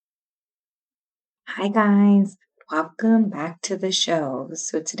Hi, guys. Welcome back to the show.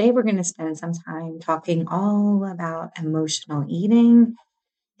 So, today we're going to spend some time talking all about emotional eating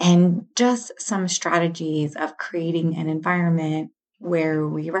and just some strategies of creating an environment where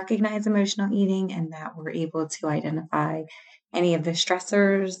we recognize emotional eating and that we're able to identify any of the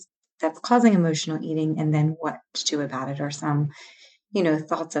stressors that's causing emotional eating and then what to do about it or some,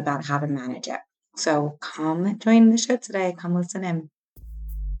 thoughts about how to manage it. So, come join the show today. Come listen in.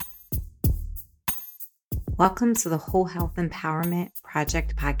 Welcome to the Whole Health Empowerment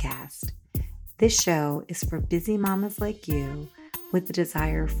Project podcast. This show is for busy mamas like you with the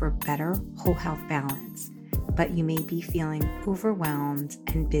desire for better whole health balance, but you may be feeling overwhelmed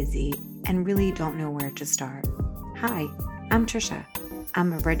and busy and really don't know where to start. Hi, I'm Trisha.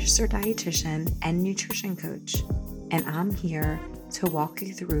 I'm a registered dietitian and nutrition coach, and I'm here to walk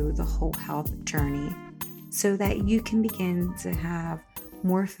you through the whole health journey so that you can begin to have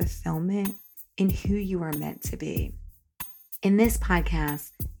more fulfillment in who you are meant to be. In this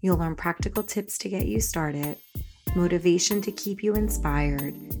podcast, you'll learn practical tips to get you started, motivation to keep you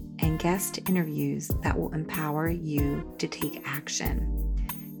inspired, and guest interviews that will empower you to take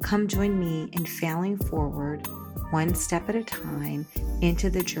action. Come join me in failing forward, one step at a time, into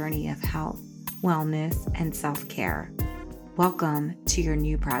the journey of health, wellness, and self-care. Welcome to your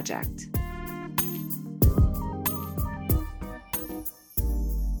new project.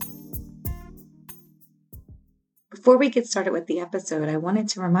 Before we get started with the episode, I wanted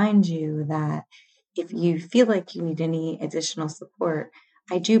to remind you that if you feel like you need any additional support,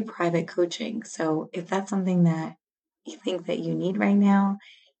 I do private coaching. So if that's something that you think that you need right now,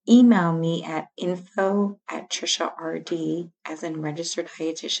 email me at info@trishard, as in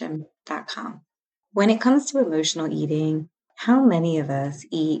registereddietitian.com. When it comes to emotional eating, how many of us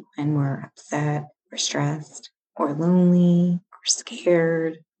eat when we're upset or stressed or lonely or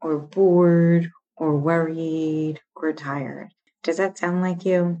scared or bored or worried or tired? Does that sound like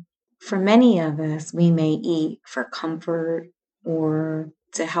you? For many of us, we may eat for comfort or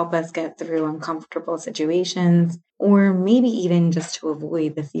to help us get through uncomfortable situations, or maybe even just to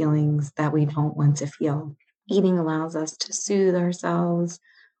avoid the feelings that we don't want to feel. Eating allows us to soothe ourselves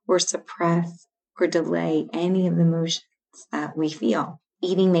or suppress or delay any of the emotions that we feel.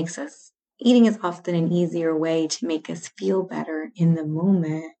 Eating is often an easier way to make us feel better in the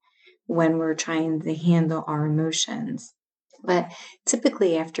moment when we're trying to handle our emotions. But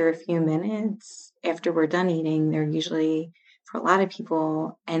typically, after a few minutes, after we're done eating, they're usually, for a lot of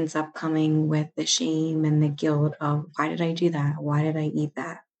people, ends up coming with the shame and the guilt of, why did I do that? Why did I eat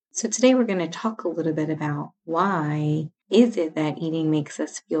that? So today we're going to talk a little bit about why is it that eating makes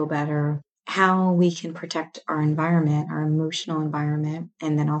us feel better, how we can protect our environment, our emotional environment,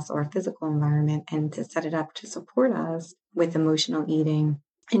 and then also our physical environment, and to set it up to support us with emotional eating,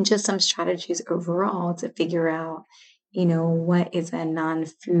 and just some strategies overall to figure out, what is a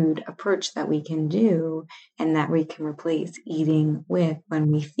non-food approach that we can do and that we can replace eating with when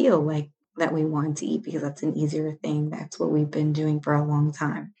we feel like that we want to eat, because that's an easier thing. That's what we've been doing for a long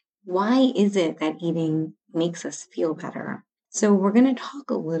time. Why is it that eating makes us feel better? So we're going to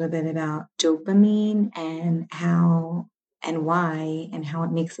talk a little bit about dopamine and how and why and how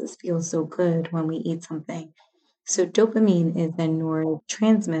it makes us feel so good when we eat something. So dopamine is a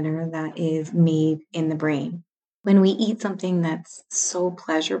neurotransmitter that is made in the brain. When we eat something that's so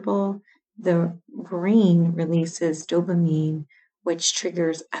pleasurable, the brain releases dopamine, which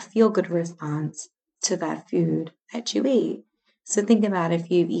triggers a feel-good response to that food that you ate. So think about if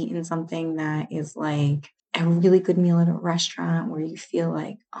you've eaten something that is like a really good meal at a restaurant where you feel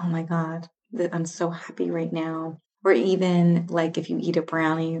like, oh my God, I'm so happy right now. Or even like if you eat a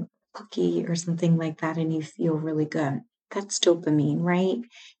brownie, cookie, or something like that and you feel really good. That's dopamine, right?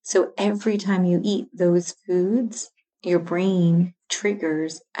 So every time you eat those foods, your brain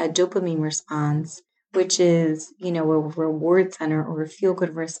triggers a dopamine response, which is, a reward center or a feel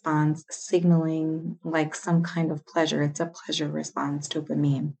good response signaling like some kind of pleasure. It's a pleasure response,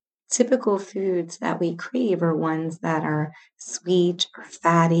 dopamine. Typical foods that we crave are ones that are sweet or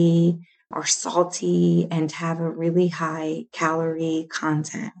fatty or salty and have a really high calorie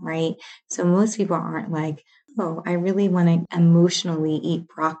content, right? So most people aren't like, oh, I really want to emotionally eat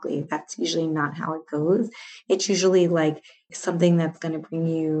broccoli. That's usually not how it goes. It's usually like something that's going to bring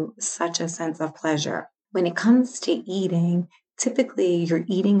you such a sense of pleasure. When it comes to eating, typically you're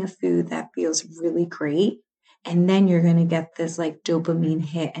eating a food that feels really great. And then you're going to get this like dopamine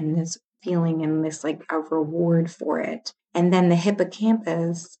hit and this feeling and this like a reward for it. And then the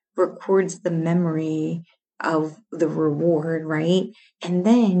hippocampus records the memory of the reward, right? And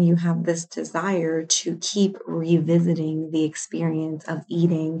then you have this desire to keep revisiting the experience of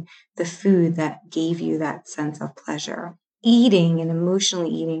eating the food that gave you that sense of pleasure. Eating and emotionally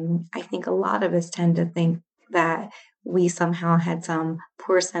eating, I think a lot of us tend to think that we somehow had some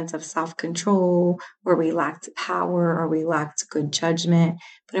poor sense of self control, or we lacked power, or we lacked good judgment.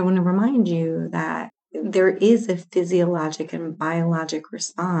 But I want to remind you that there is a physiologic and biologic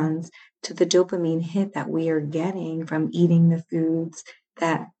response to the dopamine hit that we are getting from eating the foods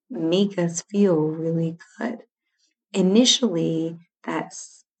that make us feel really good. Initially, that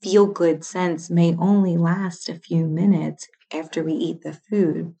feel good sense may only last a few minutes after we eat the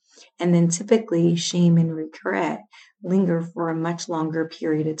food. And then typically, shame and regret linger for a much longer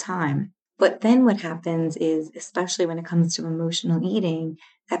period of time. But then what happens is, especially when it comes to emotional eating,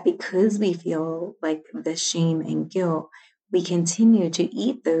 that because we feel like the shame and guilt, we continue to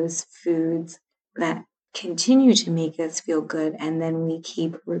eat those foods that continue to make us feel good. And then we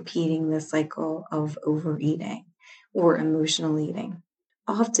keep repeating the cycle of overeating or emotional eating.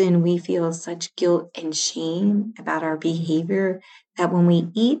 Often we feel such guilt and shame about our behavior that when we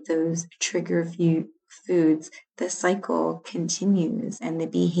eat those trigger foods, the cycle continues and the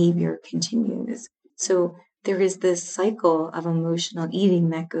behavior continues. So there is this cycle of emotional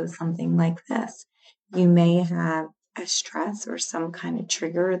eating that goes something like this. You may have a stress or some kind of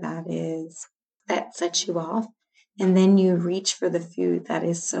trigger that sets you off. And then you reach for the food that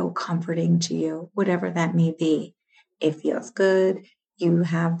is so comforting to you, whatever that may be. It feels good. You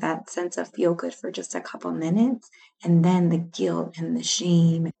have that sense of feel good for just a couple minutes. And then the guilt and the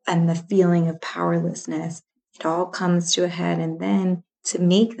shame and the feeling of powerlessness, it all comes to a head. And then to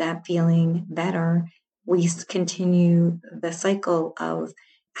make that feeling better, we continue the cycle of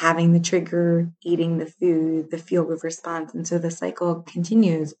having the trigger, eating the food, the feel good response. And so the cycle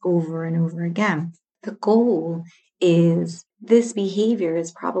continues over and over again. The goal is this behavior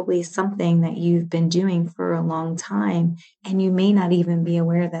is probably something that you've been doing for a long time, and you may not even be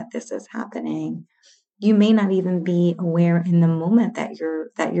aware that this is happening. You may not even be aware in the moment that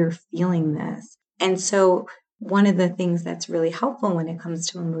you're feeling this. And so one of the things that's really helpful when it comes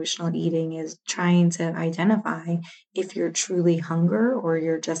to emotional eating is trying to identify if you're truly hunger or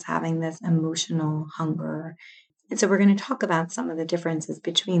you're just having this emotional hunger. And so we're going to talk about some of the differences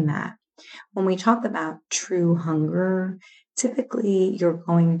between that. When we talk about true hunger, typically you're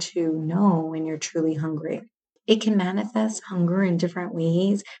going to know when you're truly hungry. It can manifest hunger in different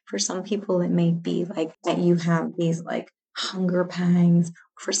ways. For some people, it may be like that you have these like hunger pangs.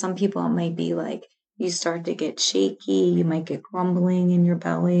 For some people, it might be like you start to get shaky, you might get grumbling in your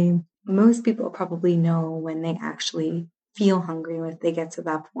belly. Most people probably know when they actually feel hungry, if they get to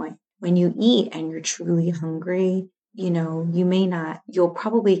that point. When you eat and you're truly hungry, you'll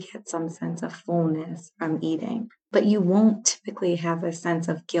probably get some sense of fullness from eating, but you won't typically have a sense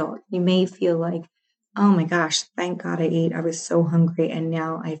of guilt. You may feel like, oh my gosh, thank God I ate. I was so hungry and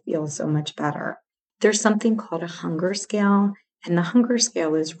now I feel so much better. There's something called a hunger scale, and the hunger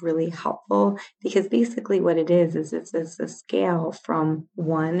scale is really helpful because basically what it is it's a scale from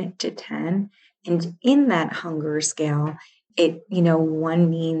 1 to 10. And in that hunger scale, 1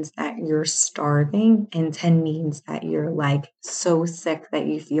 means that you're starving and 10 means that you're like so sick that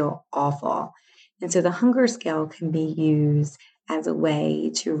you feel awful. And so the hunger scale can be used as a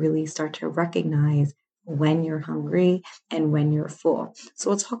way to really start to recognize when you're hungry and when you're full.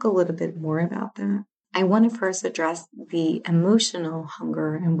 So we'll talk a little bit more about that. I want to first address the emotional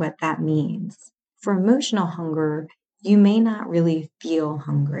hunger and what that means. For emotional hunger, you may not really feel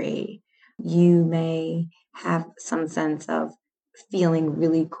hungry. You may have some sense of feeling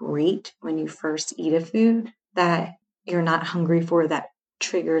really great when you first eat a food that you're not hungry for, that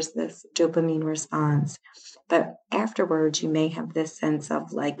triggers this dopamine response. But afterwards, you may have this sense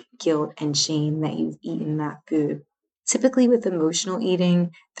of like guilt and shame that you've eaten that food. Typically, with emotional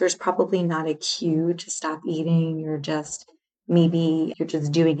eating, there's probably not a cue to stop eating. Maybe you're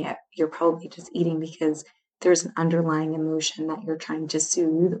just doing it. You're probably just eating because there's an underlying emotion that you're trying to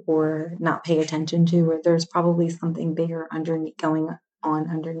soothe or not pay attention to, or there's probably something bigger underneath going on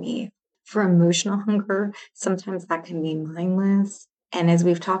underneath. For emotional hunger, sometimes that can be mindless. And as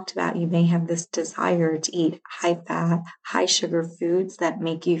we've talked about, you may have this desire to eat high fat, high sugar foods that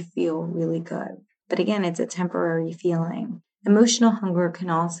make you feel really good. But again, it's a temporary feeling. Emotional hunger can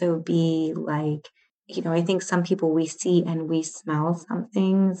also be like, I think some people, we see and we smell some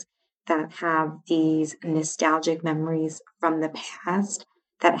things that have these nostalgic memories from the past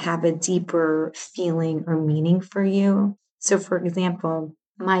that have a deeper feeling or meaning for you. So, for example,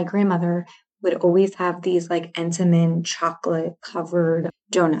 my grandmother would always have these like Entenmann chocolate covered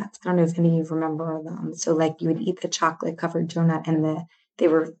donuts. I don't know if any of you remember them. So like you would eat the chocolate covered donut and they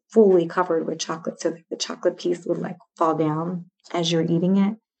were fully covered with chocolate. So the chocolate piece would like fall down as you're eating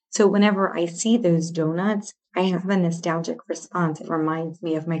it. So whenever I see those donuts, I have a nostalgic response. It reminds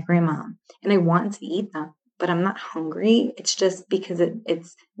me of my grandma and I want to eat them, but I'm not hungry. It's just because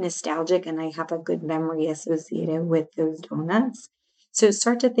it's nostalgic and I have a good memory associated with those donuts. So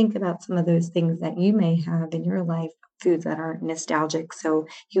start to think about some of those things that you may have in your life, foods that are nostalgic. So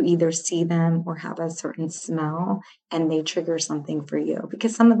you either see them or have a certain smell and they trigger something for you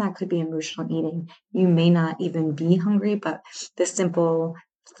because some of that could be emotional eating. You may not even be hungry, but the simple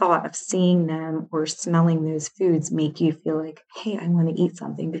thought of seeing them or smelling those foods make you feel like, hey, I want to eat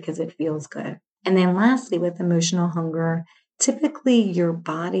something because it feels good. And then lastly, with emotional hunger, typically your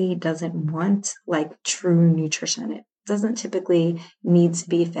body doesn't want like true nutrition. It doesn't typically need to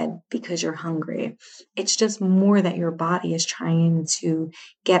be fed because you're hungry. It's just more that your body is trying to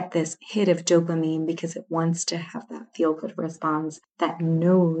get this hit of dopamine because it wants to have that feel good response that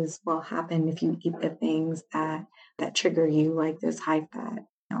knows will happen if you eat the things that trigger you, like those high fat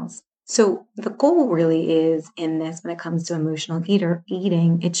meals. So the goal really is in this when it comes to emotional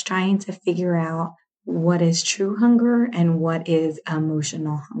eating, it's trying to figure out what is true hunger and what is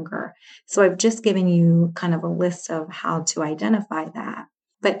emotional hunger. So I've just given you kind of a list of how to identify that.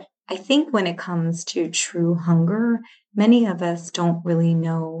 But I think when it comes to true hunger, many of us don't really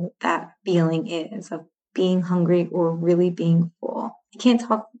know that feeling is of being hungry or really being full. I can't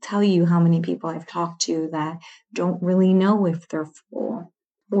tell you how many people I've talked to that don't really know if they're full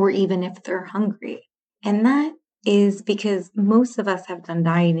or even if they're hungry. And that is because most of us have done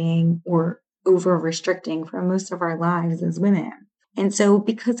dieting or over restricting for most of our lives as women. And so,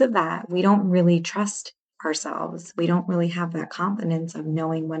 because of that, we don't really trust ourselves. We don't really have that confidence of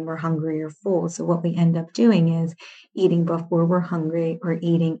knowing when we're hungry or full. So, what we end up doing is eating before we're hungry or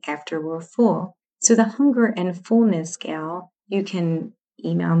eating after we're full. So, the hunger and fullness scale, you can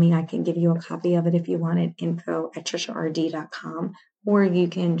email me. I can give you a copy of it if you want it, info@triciard.com. Or you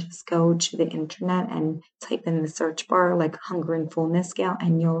can just go to the internet and type in the search bar like hunger and fullness scale,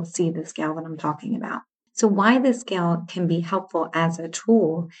 and you'll see the scale that I'm talking about. So, why this scale can be helpful as a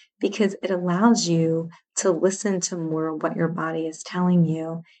tool, because it allows you to listen to more of what your body is telling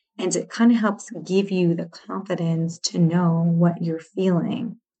you, and it kind of helps give you the confidence to know what you're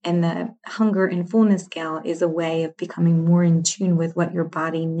feeling. And the hunger and fullness scale is a way of becoming more in tune with what your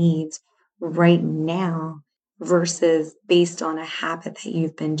body needs right now versus based on a habit that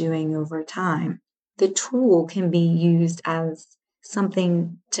you've been doing over time. The tool can be used as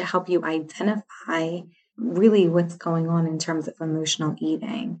something to help you identify really what's going on in terms of emotional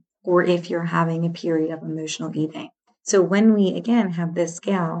eating, or if you're having a period of emotional eating. So when we again have this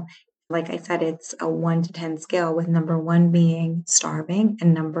scale, like I said, it's a 1 to 10 scale with number 1 being starving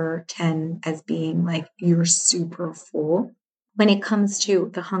and number 10 as being like you're super full. When it comes to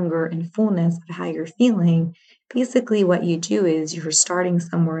the hunger and fullness of how you're feeling, basically what you do is you're starting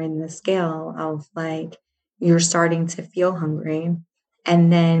somewhere in the scale of like you're starting to feel hungry.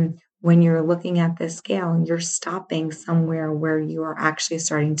 And then when you're looking at the scale, you're stopping somewhere where you are actually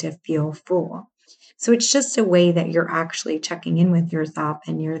starting to feel full. So it's just a way that you're actually checking in with yourself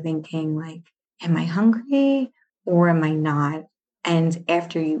and you're thinking like, am I hungry or am I not? And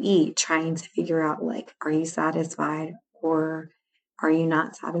after you eat, trying to figure out like, are you satisfied or are you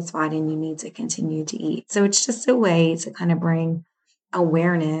not satisfied and you need to continue to eat? So it's just a way to kind of bring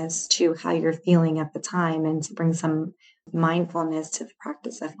awareness to how you're feeling at the time and to bring some mindfulness to the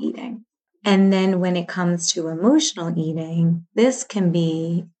practice of eating. And then when it comes to emotional eating, this can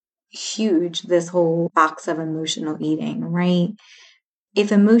be huge, this whole box of emotional eating, right?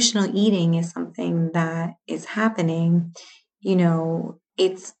 If emotional eating is something that is happening,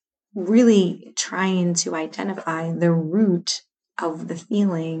 it's really trying to identify the root of the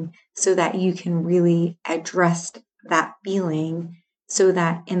feeling so that you can really address that feeling so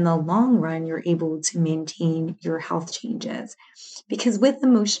that in the long run, you're able to maintain your health changes. Because with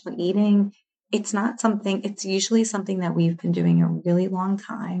emotional eating, it's usually something that we've been doing a really long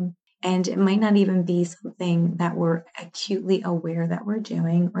time. And it might not even be something that we're acutely aware that we're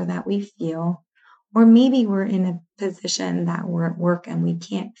doing or that we feel. Or maybe we're in a position that we're at work and we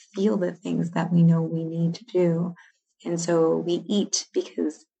can't feel the things that we know we need to do. And so we eat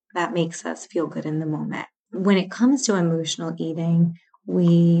because that makes us feel good in the moment. When it comes to emotional eating,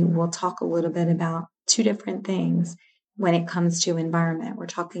 we will talk a little bit about two different things. When it comes to environment, we're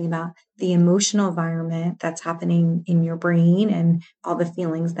talking about the emotional environment that's happening in your brain and all the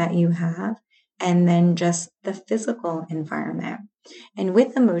feelings that you have, and then just the physical environment. And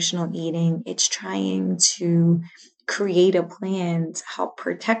with emotional eating, it's trying to create a plan to help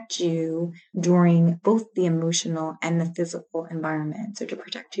protect you during both the emotional and the physical environment. So to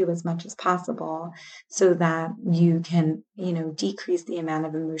protect you as much as possible so that you can, decrease the amount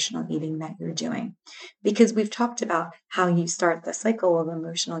of emotional eating that you're doing. Because we've talked about how you start the cycle of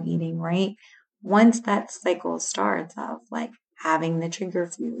emotional eating, right? Once that cycle starts of like having the trigger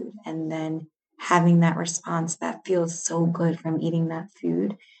food and then having that response that feels so good from eating that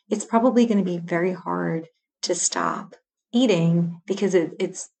food, it's probably going to be very hard to stop eating because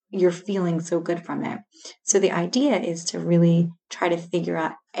it's you're feeling so good from it. So the idea is to really try to figure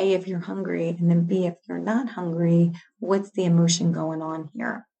out A, if you're hungry, and then B, if you're not hungry, what's the emotion going on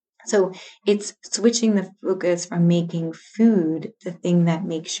here? So it's switching the focus from making food the thing that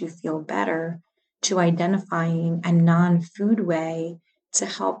makes you feel better to identifying a non-food way to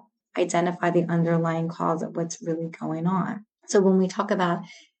help identify the underlying cause of what's really going on. So when we talk about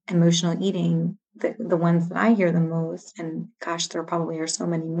emotional eating, the ones that I hear the most, and gosh, there probably are so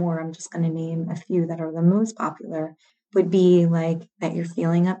many more, I'm just going to name a few that are the most popular, would be like that you're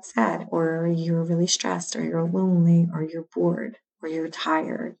feeling upset, or you're really stressed, or you're lonely, or you're bored, or you're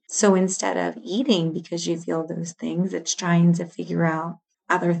tired. So instead of eating because you feel those things, it's trying to figure out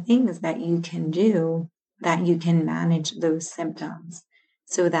other things that you can do that you can manage those symptoms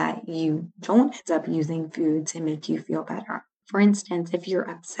so that you don't end up using food to make you feel better. For instance, if you're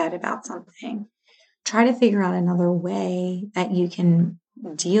upset about something, try to figure out another way that you can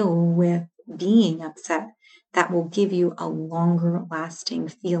deal with being upset that will give you a longer lasting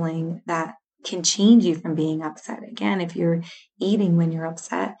feeling that can change you from being upset. Again, if you're eating when you're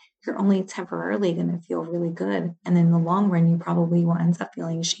upset, you're only temporarily going to feel really good. And in the long run, you probably will end up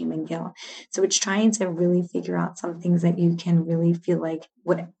feeling shame and guilt. So it's trying to really figure out some things that you can really feel like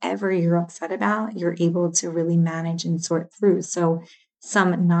whatever you're upset about, you're able to really manage and sort through. So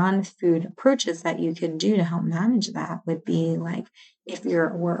some non-food approaches that you could do to help manage that would be like if you're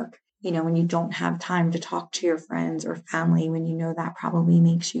at work, when you don't have time to talk to your friends or family, when you know that probably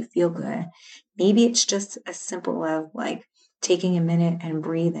makes you feel good. Maybe it's just as simple as like taking a minute and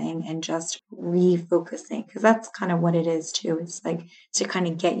breathing and just refocusing, because that's kind of what it is too. It's like to kind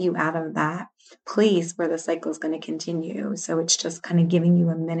of get you out of that place where the cycle is going to continue. So it's just kind of giving you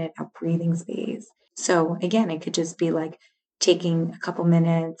a minute of breathing space. So again, it could just be like taking a couple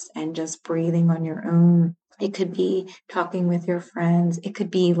minutes and just breathing on your own. It could be talking with your friends. It could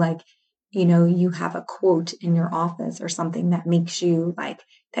be like, you have a quote in your office or something that makes you like,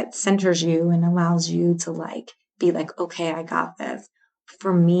 that centers you and allows you to like, be like, okay, I got this.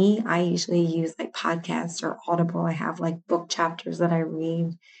 For me, I usually use like podcasts or Audible. I have like book chapters that I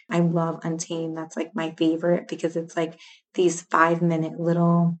read. I love Untamed. That's like my favorite because it's like these 5-minute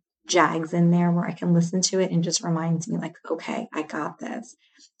little jags in there where I can listen to it and just reminds me like, okay, I got this.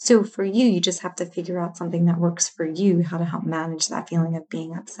 So for you, you just have to figure out something that works for you, how to help manage that feeling of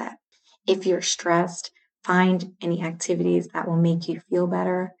being upset. If you're stressed, find any activities that will make you feel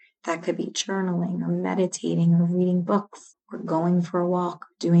better. That could be journaling or meditating or reading books or going for a walk,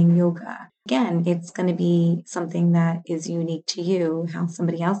 doing yoga. Again, it's going to be something that is unique to you. How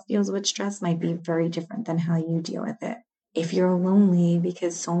somebody else deals with stress might be very different than how you deal with it. If you're lonely,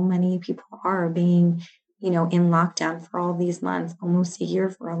 because so many people are being, in lockdown for all these months, almost a year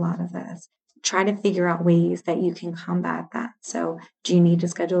for a lot of us, try to figure out ways that you can combat that. So, do you need to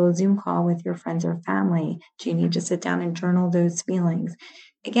schedule a Zoom call with your friends or family? Do you need to sit down and journal those feelings?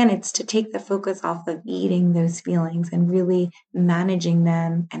 Again, it's to take the focus off of eating those feelings and really managing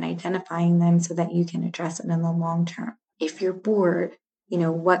them and identifying them so that you can address it in the long term. If you're bored,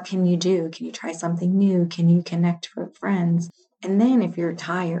 what can you do? Can you try something new? Can you connect with friends? And then if you're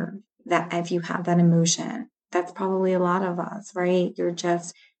tired, that if you have that emotion, that's probably a lot of us, right? You're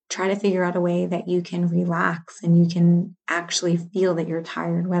just try to figure out a way that you can relax and you can actually feel that you're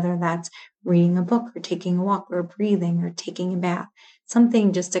tired, whether that's reading a book or taking a walk or breathing or taking a bath,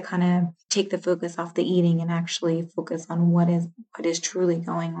 something just to kind of take the focus off the eating and actually focus on what is truly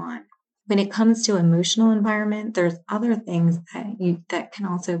going on. When it comes to emotional environment, there's other things that can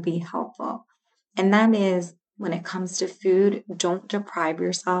also be helpful. And that is when it comes to food, don't deprive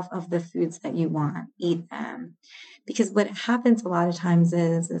yourself of the foods that you want. Eat them. Because what happens a lot of times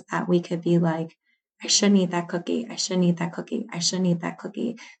is that we could be like, I shouldn't eat that cookie. I shouldn't eat that cookie. I shouldn't eat that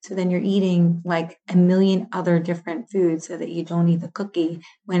cookie. So then you're eating like a million other different foods so that you don't eat the cookie,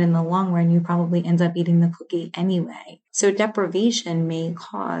 when in the long run, you probably end up eating the cookie anyway. So deprivation may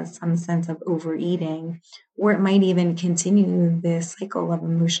cause some sense of overeating, or it might even continue this cycle of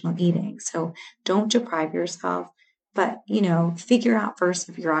emotional eating. So don't deprive yourself, but, figure out first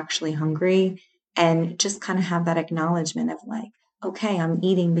if you're actually hungry and just kind of have that acknowledgement of like, okay, I'm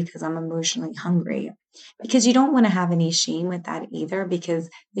eating because I'm emotionally hungry. Because you don't want to have any shame with that either, because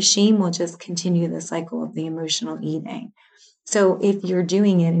the shame will just continue the cycle of the emotional eating. So if you're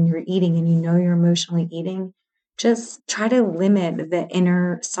doing it and you're eating and you know you're emotionally eating, just try to limit the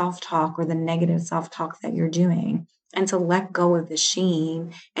inner self talk or the negative self talk that you're doing, and to let go of the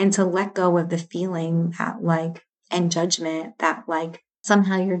shame, and to let go of the feeling that, like, and judgment that, like,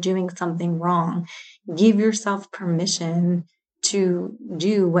 somehow you're doing something wrong. Give yourself permission to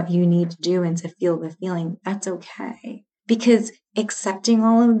do what you need to do and to feel the feeling. That's okay. Because accepting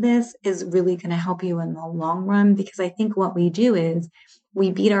all of this is really going to help you in the long run. Because I think what we do is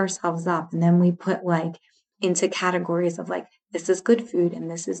we beat ourselves up, and then we put, like, into categories of, like, this is good food and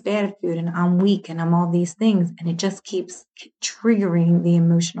this is bad food and I'm weak and I'm all these things. And it just keeps triggering the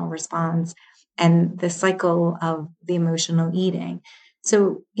emotional response and the cycle of the emotional eating.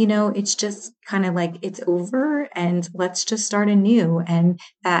 So, it's just kind of like it's over and let's just start anew. And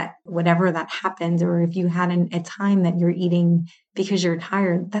that whatever that happens, or if you had a time that you're eating because you're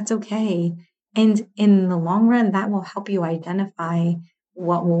tired, that's okay. And in the long run, that will help you identify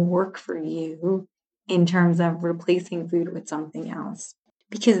what will work for you in terms of replacing food with something else.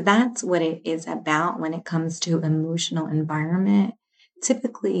 Because that's what it is about when it comes to emotional environment.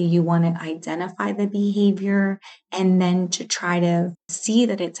 Typically, you want to identify the behavior and then to try to see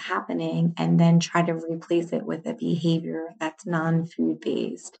that it's happening and then try to replace it with a behavior that's non-food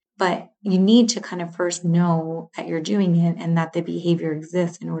based. But you need to kind of first know that you're doing it and that the behavior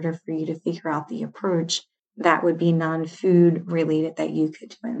exists in order for you to figure out the approach that would be non-food related that you could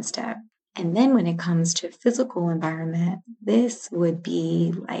do instead. And then when it comes to physical environment, this would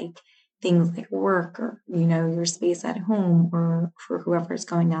be like things like work, or, your space at home, or for whoever's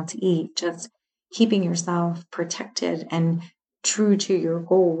going out to eat, just keeping yourself protected and true to your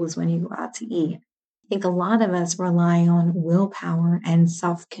goals when you go out to eat. I think a lot of us rely on willpower and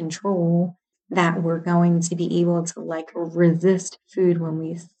self control that we're going to be able to, like, resist food when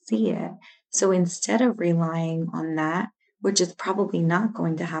we see it. So instead of relying on that, which is probably not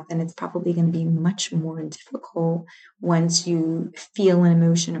going to happen, it's probably going to be much more difficult once you feel an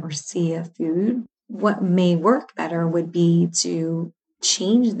emotion or see a food. What may work better would be to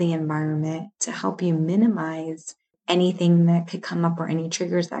change the environment to help you minimize anything that could come up or any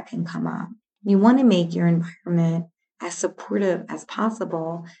triggers that can come up. You want to make your environment as supportive as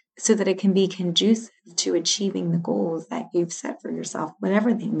possible so that it can be conducive to achieving the goals that you've set for yourself,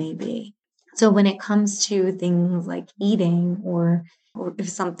 whatever they may be. So when it comes to things like eating, or if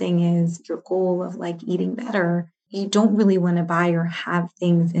something is your goal of, like, eating better, you don't really want to buy or have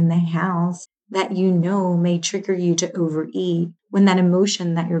things in the house that may trigger you to overeat when that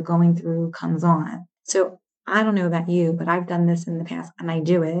emotion that you're going through comes on. So I don't know about you, but I've done this in the past and I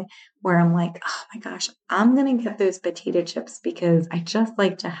do it where I'm like, oh my gosh, I'm going to get those potato chips because I just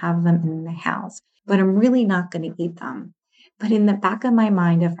like to have them in the house, but I'm really not going to eat them. But in the back of my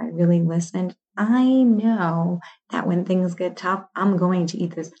mind, if I really listened, I know that when things get tough, I'm going to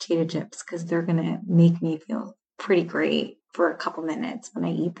eat those potato chips because they're going to make me feel pretty great for a couple minutes when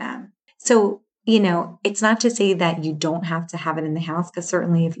I eat them. So, it's not to say that you don't have to have it in the house, because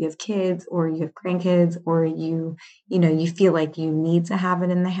certainly if you have kids or you have grandkids, or you feel like you need to have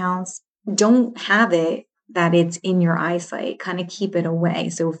it in the house, don't have it that it's in your eyesight. Kind of keep it away.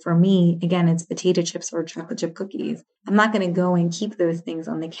 So for me, again, it's potato chips or chocolate chip cookies. I'm not going to go and keep those things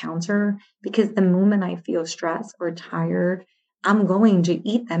on the counter, because the moment I feel stressed or tired, I'm going to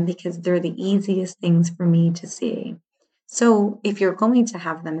eat them because they're the easiest things for me to see. So if you're going to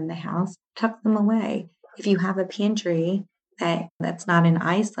have them in the house, tuck them away. If you have a pantry that's not in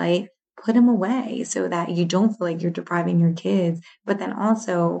eyesight, put them away so that you don't feel like you're depriving your kids, but then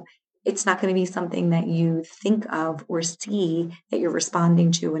also it's not going to be something that you think of or see that you're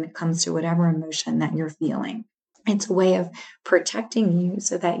responding to when it comes to whatever emotion that you're feeling. It's a way of protecting you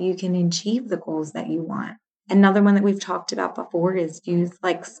so that you can achieve the goals that you want. Another one that we've talked about before is use,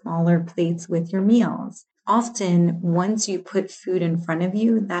 like, smaller plates with your meals. Often, once you put food in front of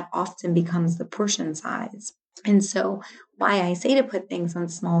you, that often becomes the portion size. And so, why I say to put things on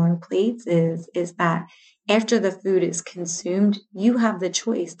smaller plates is that after the food is consumed, you have the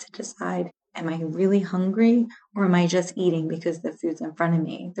choice to decide, am I really hungry, or am I just eating because the food's in front of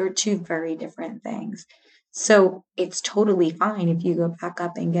me? They're two very different things. So it's totally fine if you go back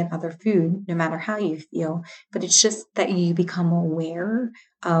up and get other food, no matter how you feel. But it's just that you become aware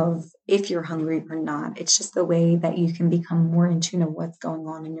of if you're hungry or not. It's just the way that you can become more in tune of what's going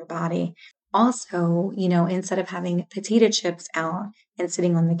on in your body. Also, instead of having potato chips out and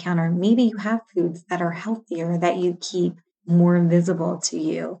sitting on the counter, maybe you have foods that are healthier that you keep more visible to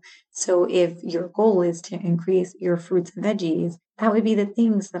you. So if your goal is to increase your fruits and veggies, that would be the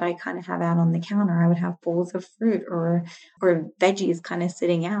things that I kind of have out on the counter. I would have bowls of fruit or veggies kind of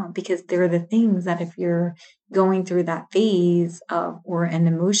sitting out because they're the things that if you're going through that phase of or an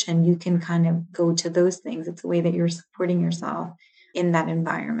emotion, you can kind of go to those things. It's a way that you're supporting yourself in that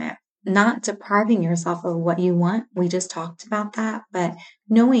environment. Not depriving yourself of what you want. We just talked about that, but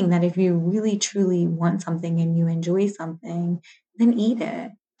knowing that if you really truly want something and you enjoy something, then eat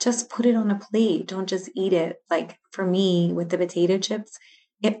it. Just put it on a plate. Don't just eat it. Like for me with the potato chips,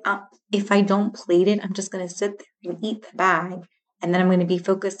 if I don't plate it, I'm just going to sit there and eat the bag. And then I'm going to be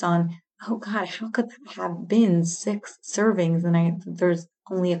focused on, oh God, how could that have been 6 servings and there's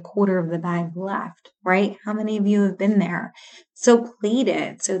only a quarter of the bag left, right? How many of you have been there? So plate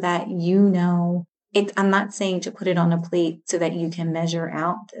it so that you know it. I'm not saying to put it on a plate so that you can measure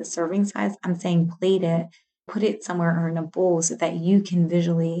out the serving size. I'm saying plate it, put it somewhere or in a bowl so that you can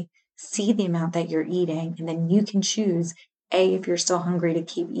visually see the amount that you're eating. And then you can choose A, if you're still hungry to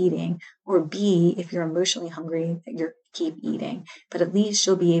keep eating, or B, if you're emotionally hungry, that you're keep eating. But at least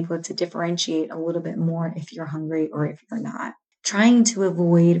you'll be able to differentiate a little bit more if you're hungry or if you're not. Trying to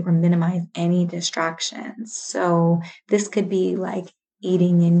avoid or minimize any distractions. So this could be like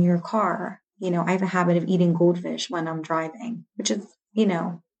eating in your car. I have a habit of eating goldfish when I'm driving, which is,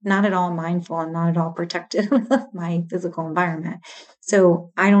 not at all mindful and not at all protective of my physical environment.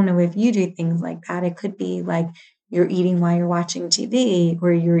 So I don't know if you do things like that. It could be like you're eating while you're watching TV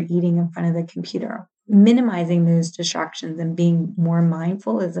or you're eating in front of the computer. Minimizing those distractions and being more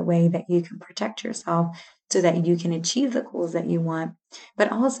mindful is a way that you can protect yourself so that you can achieve the goals that you want.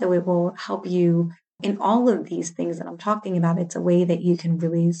 But also, it will help you in all of these things that I'm talking about. It's a way that you can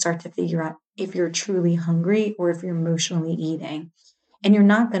really start to figure out if you're truly hungry or if you're emotionally eating. And you're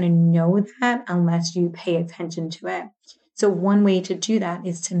not going to know that unless you pay attention to it. So, one way to do that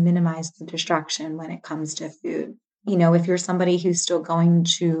is to minimize the distraction when it comes to food. If you're somebody who's still going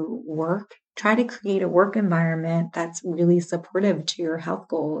to work, try to create a work environment that's really supportive to your health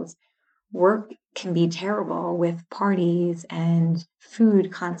goals. Work can be terrible with parties and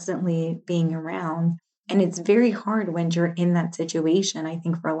food constantly being around. And it's very hard when you're in that situation, I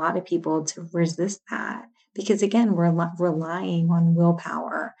think, for a lot of people to resist that. Because again, we're relying on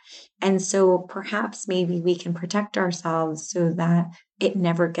willpower. And so perhaps maybe we can protect ourselves so that it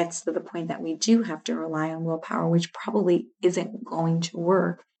never gets to the point that we do have to rely on willpower, which probably isn't going to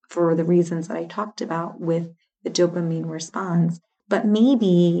work for the reasons that I talked about with the dopamine response. But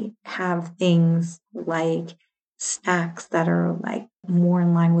maybe have things like snacks that are like more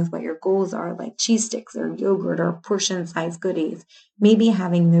in line with what your goals are, like cheese sticks or yogurt or portion size goodies. Maybe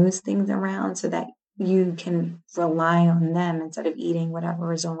having those things around so that you can rely on them instead of eating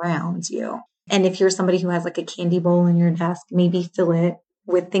whatever is around you. And if you're somebody who has like a candy bowl in your desk, maybe fill it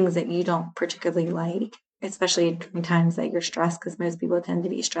with things that you don't particularly like, especially during times that you're stressed, because most people tend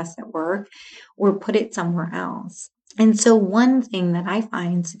to be stressed at work, or put it somewhere else. And so, one thing that I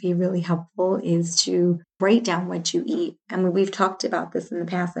find to be really helpful is to write down what you eat. I mean, we've talked about this in the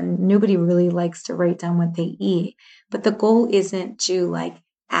past, and nobody really likes to write down what they eat. But the goal isn't to like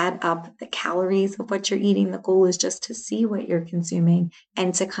add up the calories of what you're eating. The goal is just to see what you're consuming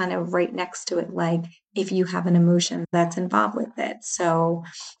and to kind of write next to it, like if you have an emotion that's involved with it. So,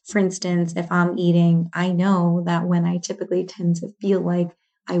 for instance, if I'm eating, I know that when I typically tend to feel like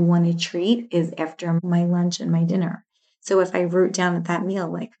I want a treat is after my lunch and my dinner. So if I wrote down at that meal,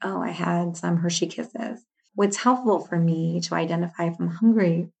 like, oh, I had some Hershey Kisses, what's helpful for me to identify if I'm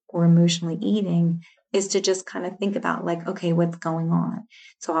hungry or emotionally eating is to just kind of think about, like, okay, what's going on?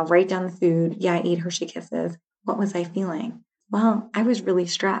 So I'll write down the food. Yeah, I ate Hershey Kisses. What was I feeling? Well, I was really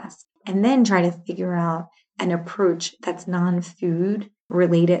stressed. And then try to figure out an approach that's non-food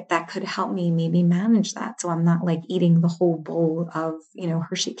related that could help me maybe manage that. So I'm not like eating the whole bowl of,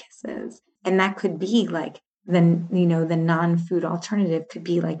 Hershey Kisses. And that could be like the non-food alternative could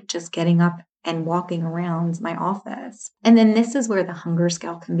be like just getting up and walking around my office. And then this is where the hunger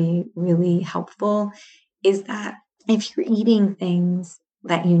scale can be really helpful, is that if you're eating things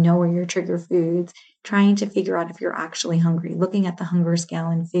that you know are your trigger foods, trying to figure out if you're actually hungry, looking at the hunger scale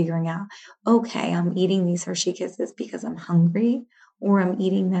and figuring out, okay, I'm eating these Hershey Kisses because I'm hungry, or I'm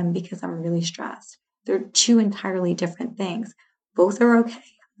eating them because I'm really stressed. They're two entirely different things. Both are okay.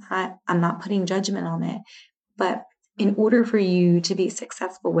 I'm not putting judgment on it. But in order for you to be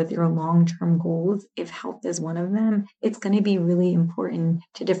successful with your long-term goals, if health is one of them, it's going to be really important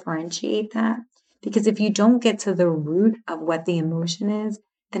to differentiate that. Because if you don't get to the root of what the emotion is,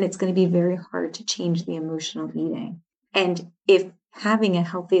 then it's going to be very hard to change the emotional eating. And if having a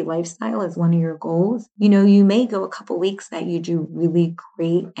healthy lifestyle is one of your goals, you may go a couple weeks that you do really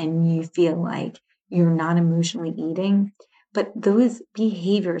great and you feel like you're not emotionally eating. But those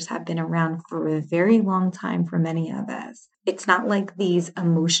behaviors have been around for a very long time for many of us. It's not like these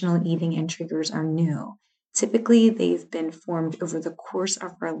emotional eating and triggers are new. Typically, they've been formed over the course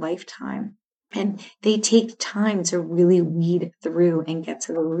of our lifetime, and they take time to really weed through and get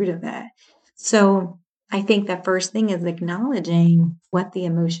to the root of it. So, I think the first thing is acknowledging what the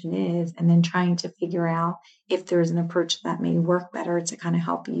emotion is and then trying to figure out if there's an approach that may work better to kind of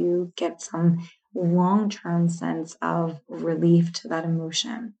help you get some long-term sense of relief to that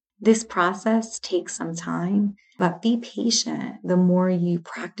emotion. This process takes some time, but be patient. The more you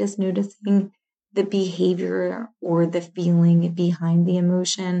practice noticing the behavior or the feeling behind the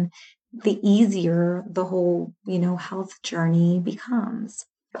emotion, the easier the whole, health journey becomes.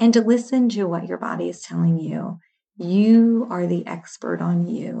 And to listen to what your body is telling you. You are the expert on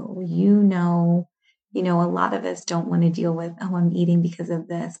you. A lot of us don't want to deal with, oh, I'm eating because of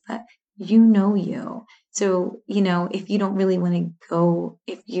this, but you know you. So, if you don't really want to go,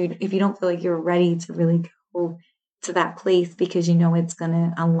 if you don't feel like you're ready to really go to that place because you know it's going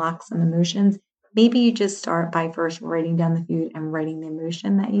to unlock some emotions, maybe you just start by first writing down the food and writing the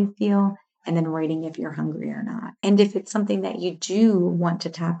emotion that you feel and then writing if you're hungry or not. And if it's something that you do want to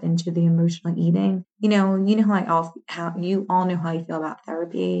tap into the emotional eating, how you all know how you feel about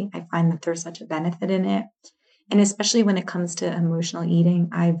therapy. I find that there's such a benefit in it. And especially when it comes to emotional eating,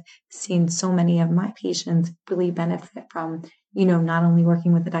 I've seen so many of my patients really benefit from, not only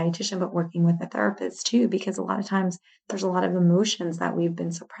working with a dietitian, but working with a therapist too, because a lot of times there's a lot of emotions that we've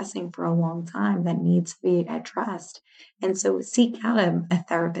been suppressing for a long time that needs to be addressed. And so seek out a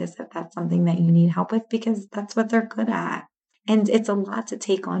therapist if that's something that you need help with, because that's what they're good at. And it's a lot to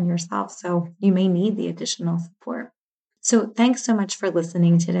take on yourself. So you may need the additional support. So thanks so much for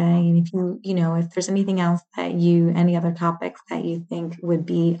listening today. And if there's anything else any other topics that you think would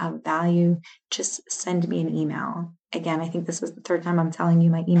be of value, just send me an email. Again, I think this was the third time I'm telling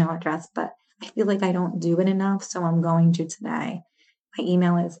you my email address, but I feel like I don't do it enough. So I'm going to today. My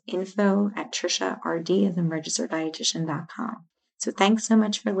email is info@triciard, as in registereddietitian.com. So thanks so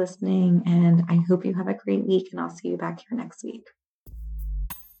much for listening. And I hope you have a great week, and I'll see you back here next week.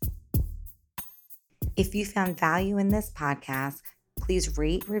 If you found value in this podcast, please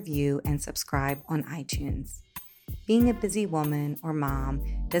rate, review, and subscribe on iTunes. Being a busy woman or mom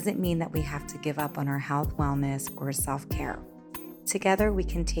doesn't mean that we have to give up on our health, wellness, or self-care. Together, we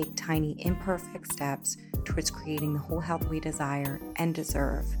can take tiny, imperfect steps towards creating the whole health we desire and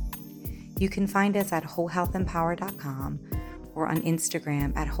deserve. You can find us at wholehealthempower.com or on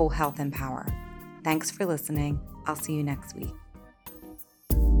Instagram at wholehealthempower. Thanks for listening. I'll see you next week.